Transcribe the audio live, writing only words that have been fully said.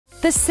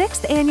The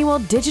 6th Annual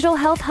Digital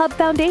Health Hub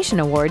Foundation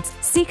Awards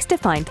seeks to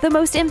find the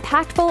most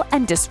impactful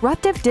and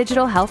disruptive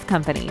digital health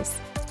companies.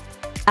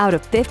 Out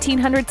of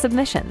 1,500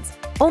 submissions,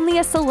 only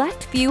a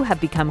select few have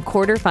become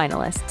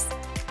quarter-finalists.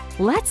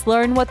 Let's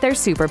learn what their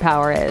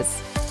superpower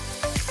is.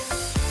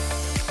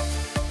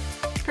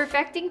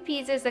 Perfecting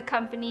Peds is a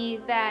company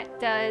that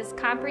does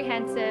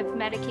comprehensive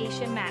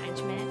medication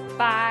management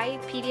by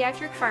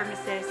pediatric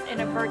pharmacists in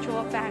a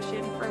virtual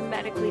fashion for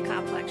medically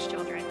complex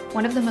children.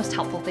 One of the most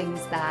helpful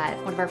things that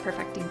one of our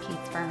Perfecting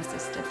Peds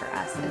pharmacists did for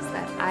us is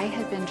that I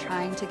had been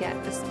trying to get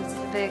a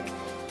specific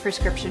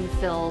prescription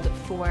filled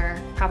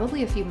for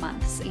probably a few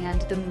months,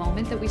 and the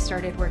moment that we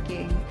started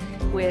working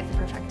with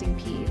Perfecting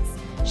Peds,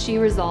 she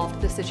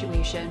resolved the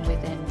situation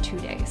within 2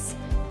 days.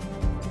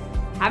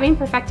 Having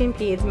Perfecting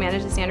Peds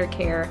manage the standard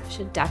care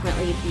should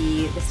definitely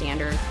be the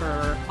standard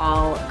for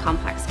all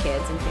complex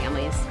kids and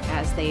families,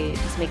 as they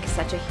just make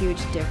such a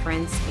huge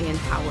difference in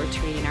how we're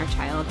treating our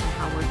child and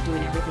how we're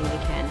doing everything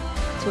we can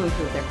to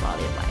improve their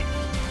quality of life.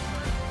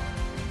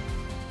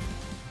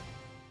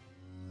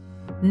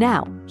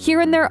 Now,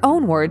 hear in their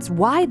own words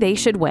why they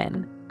should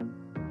win.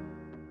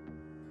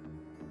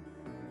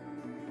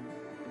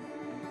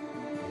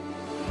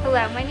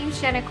 Hello, my name is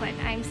Jenna Quinn.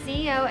 I'm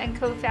CEO and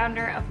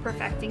co-founder of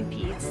Perfecting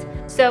Peds.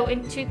 So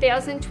in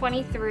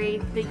 2023,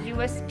 the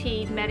US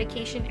Ped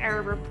Medication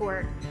Error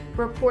Report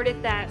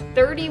reported that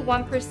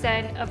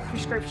 31% of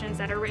prescriptions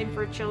that are written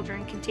for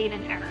children contain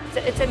an error.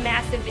 So it's a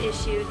massive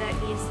issue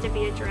that needs to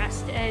be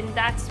addressed, and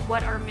that's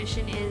what our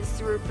mission is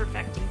through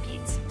Perfecting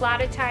Peds. A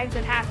lot of times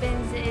what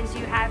happens is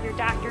you have your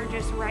doctor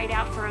just write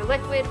out for a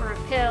liquid or a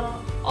pill.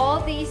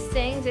 All these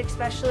things,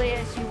 especially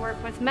as you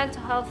work with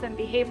mental health and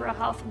behavioral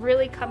health,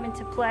 really come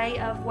into play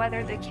of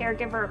whether the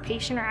caregiver or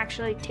patient are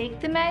actually take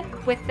the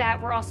med. With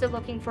that, we're also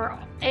looking for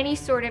any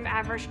sort of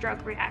adverse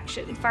drug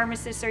reaction.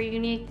 Pharmacists are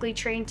uniquely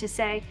trained to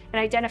say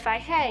and identify,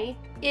 hey,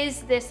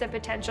 is this a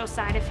potential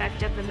side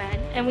effect of the med?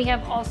 And we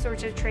have all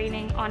sorts of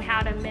training on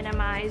how to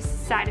minimize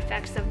side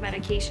effects of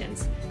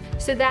medications.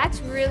 So that's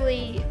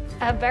really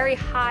a very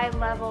high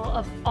level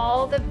of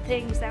all the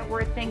things that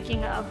we're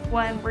thinking of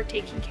when we're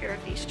taking care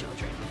of these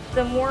children.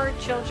 The more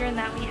children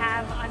that we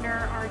have under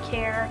our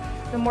care,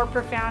 the more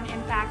profound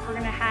impact we're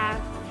going to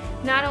have,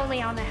 not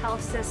only on the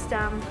health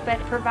system, but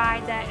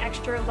provide that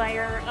extra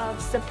layer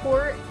of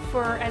support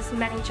for as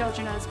many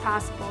children as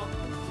possible.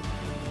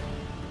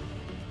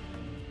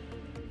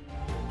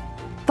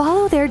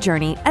 Follow their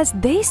journey as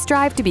they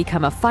strive to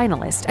become a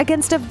finalist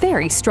against a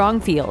very strong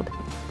field.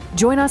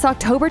 Join us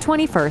October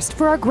 21st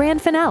for our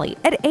grand finale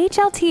at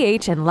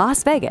HLTH in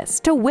Las Vegas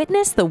to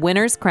witness the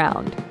winners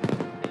crowned.